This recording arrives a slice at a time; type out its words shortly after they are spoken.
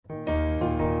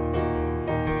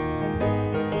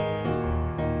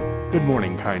Good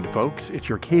morning, kind folks. It's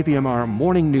your KVMR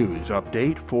Morning News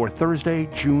update for Thursday,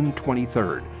 June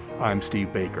 23rd. I'm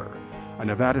Steve Baker. A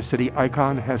Nevada City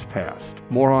icon has passed.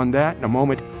 More on that in a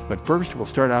moment, but first we'll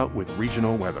start out with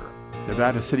regional weather.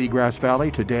 Nevada City, Grass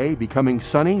Valley today becoming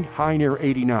sunny, high near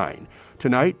 89.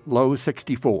 Tonight, low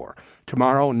 64.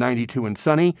 Tomorrow, 92 and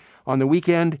sunny. On the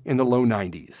weekend, in the low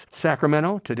 90s.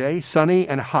 Sacramento, today, sunny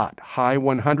and hot, high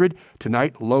 100.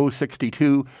 Tonight, low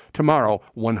 62. Tomorrow,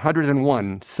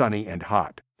 101, sunny and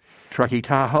hot. Truckee,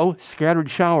 Tahoe,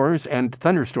 scattered showers and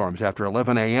thunderstorms after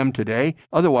 11 a.m. today.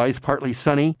 Otherwise, partly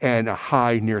sunny and a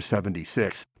high near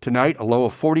 76. Tonight, a low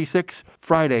of 46.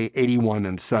 Friday, 81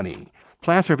 and sunny.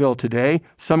 Placerville today,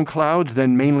 some clouds,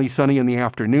 then mainly sunny in the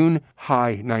afternoon,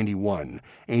 high 91.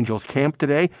 Angels Camp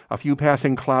today, a few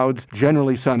passing clouds,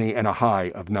 generally sunny and a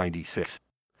high of 96.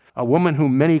 A woman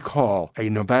whom many call a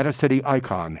Nevada City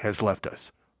icon has left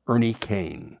us, Ernie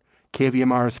Kane.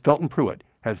 KVMR's Felton Pruitt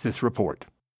has this report.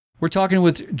 We're talking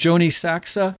with Joni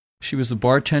Saxa. She was the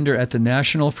bartender at the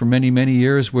National for many, many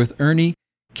years with Ernie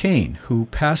Kane, who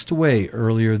passed away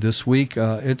earlier this week.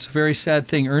 It's a very sad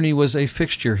thing. Ernie was a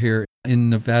fixture here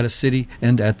in Nevada City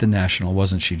and at the National,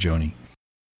 wasn't she, Joni?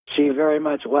 She very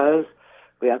much was.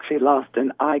 We actually lost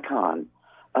an icon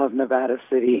of Nevada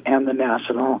City and the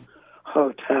National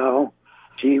Hotel.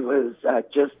 She was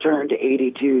just turned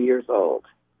 82 years old.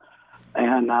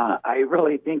 And I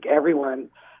really think everyone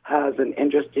has an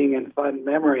interesting and fun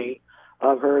memory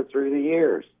of her through the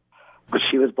years.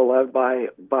 She was beloved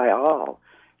by all.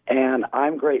 And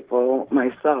I'm grateful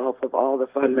myself of all the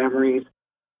fun memories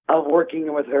of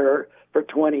working with her for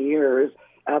 20 years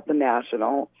at the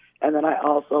National. And then I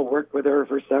also worked with her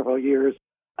for several years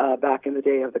back in the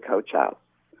day of the Coach House.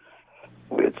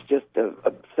 It's just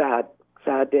a sad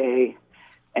day.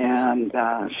 And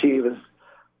she was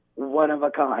one of a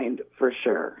kind for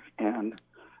sure. And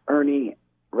Ernie,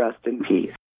 rest in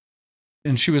peace.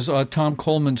 And she was Tom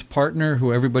Coleman's partner,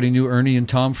 who everybody knew Ernie and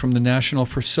Tom from the National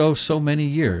for so many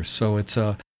years. So it's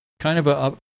a kind of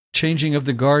a changing of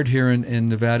the guard here in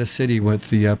Nevada City with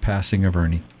the passing of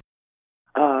Ernie.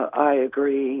 I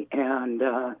agree, and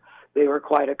they were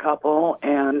quite a couple,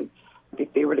 and I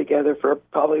think they were together for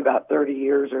probably about 30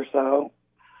 years or so.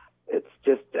 It's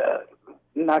just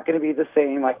not going to be the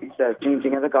same, like you said,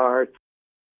 changing of the guard.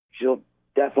 She'll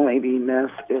definitely be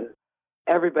missed, and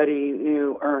everybody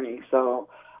knew Ernie, so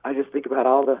I just think about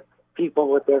all the people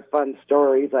with their fun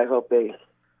stories. I hope they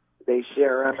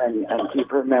share them and keep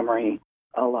her memory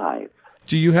alive.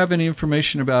 Do you have any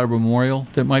information about a memorial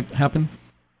that might happen?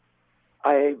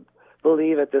 I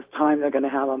believe at this time they're going to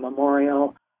have a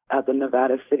memorial at the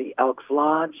Nevada City Elks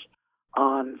Lodge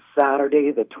on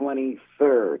Saturday the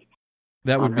 23rd.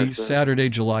 That would be Saturday,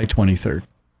 July 23rd.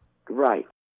 Right.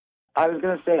 I was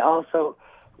going to say also,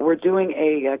 we're doing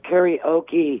a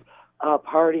karaoke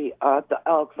party at the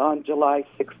Elks on July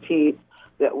 16th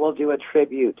that will do a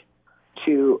tribute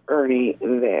to Ernie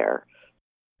there.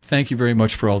 Thank you very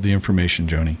much for all the information,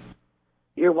 Joni.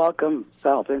 You're welcome,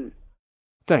 Felton.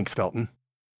 Thanks, Felton.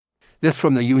 This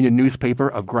from the Union newspaper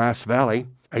of Grass Valley.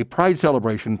 A pride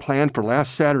celebration planned for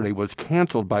last Saturday was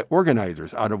canceled by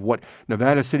organizers out of what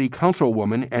Nevada City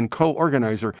Councilwoman and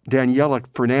co-organizer Daniela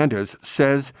Fernandez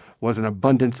says was an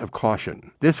abundance of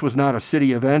caution. This was not a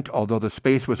city event, although the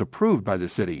space was approved by the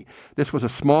city. This was a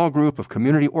small group of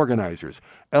community organizers,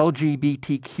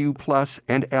 LGBTQ+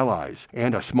 and allies,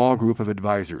 and a small group of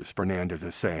advisors, Fernandez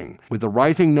is saying. With the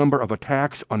rising number of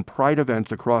attacks on pride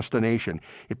events across the nation,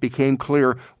 it became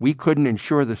clear we couldn't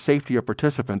ensure the safety of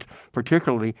participants,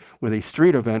 particularly with a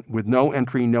street event with no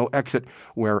entry, no exit,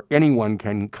 where anyone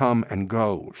can come and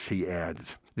go, she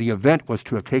adds. The event was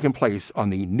to have taken place on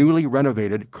the newly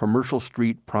renovated Commercial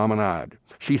Street Promenade.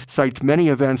 She cites many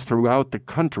events throughout the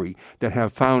country that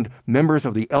have found members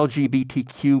of the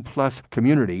LGBTQ+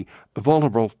 community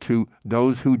vulnerable to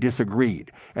those who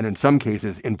disagreed, and in some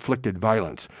cases inflicted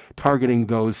violence, targeting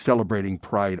those celebrating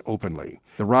Pride openly.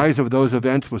 The rise of those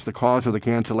events was the cause of the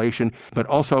cancellation, but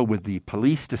also with the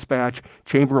police dispatch,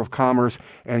 Chamber of Commerce,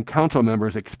 and council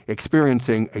members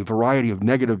experiencing a variety of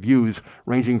negative views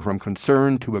ranging from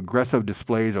concern to aggressive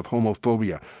displays of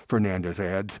homophobia, Fernandez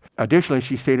adds. Additionally,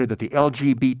 she stated that the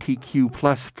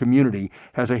LGBTQ+ community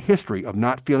has a history of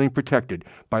not feeling protected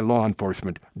by law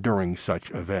enforcement during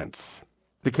such events.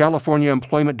 The California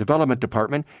Employment Development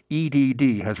Department,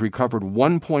 EDD, has recovered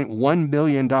 $1.1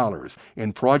 million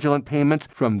in fraudulent payments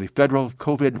from the federal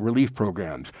COVID relief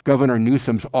programs Governor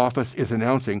Newsom's office is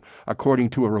announcing,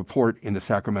 according to a report in the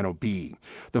Sacramento Bee.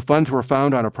 The funds were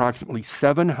found on approximately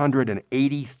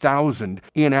 780,000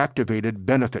 inactivated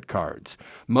benefit cards.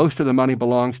 Most of the money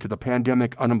belongs to the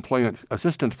Pandemic Unemployment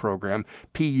Assistance Program,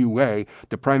 PUA,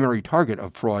 the primary target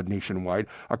of fraud nationwide,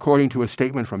 according to a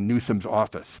statement from Newsom's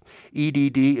office.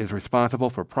 EDD is responsible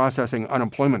for processing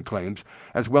unemployment claims,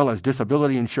 as well as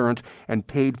disability insurance and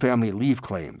paid family leave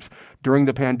claims. During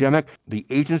the pandemic, the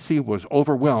agency was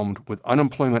overwhelmed with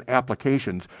unemployment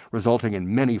applications, resulting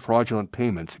in many fraudulent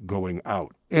payments going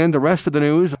out. And the rest of the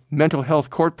news, mental health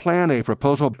court plan, a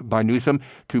proposal by Newsom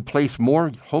to place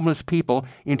more homeless people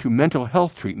into mental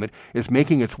health treatment, is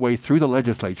making its way through the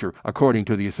legislature, according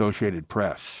to the Associated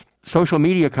Press. Social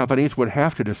media companies would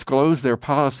have to disclose their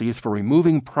policies for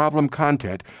removing problem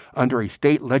content under a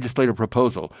state legislative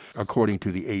proposal, according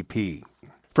to the AP.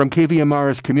 From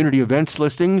KVMR's community events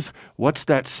listings, what's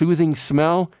that soothing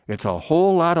smell? It's a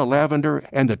whole lot of lavender,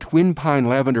 and the Twin Pine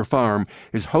Lavender Farm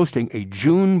is hosting a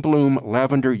June Bloom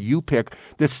Lavender U-Pick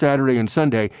this Saturday and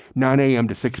Sunday, 9 a.m.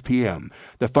 to 6 p.m.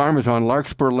 The farm is on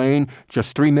Larkspur Lane,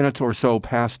 just 3 minutes or so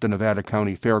past the Nevada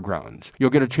County Fairgrounds. You'll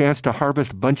get a chance to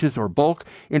harvest bunches or bulk.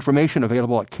 Information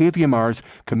available at KVMR's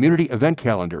community event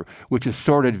calendar, which is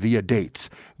sorted via dates.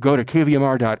 Go to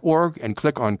kvmr.org and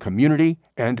click on Community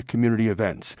and Community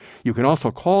Events. You can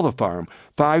also call the farm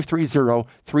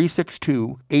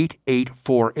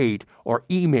 530-362-8848 or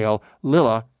email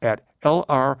Lilla at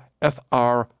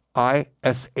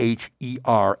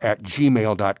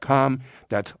lrfrisher@gmail.com.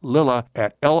 That's Lilla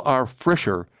at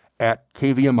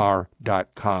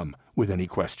lrfrisher@kvmr.com with any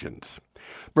questions.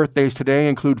 Birthdays today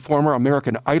include former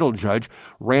American Idol judge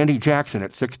Randy Jackson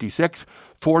at 66,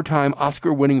 four-time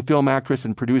Oscar-winning film actress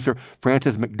and producer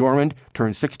Frances McDormand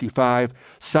turned 65,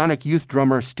 Sonic Youth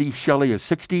drummer Steve Shelley is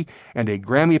 60, and a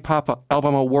Grammy Pop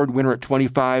Album Award winner at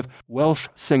 25, Welsh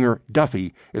singer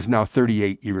Duffy, is now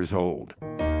 38 years old.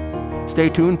 Stay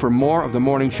tuned for more of The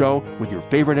Morning Show with your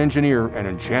favorite engineer and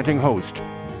enchanting host,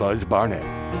 Buzz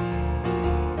Barnett.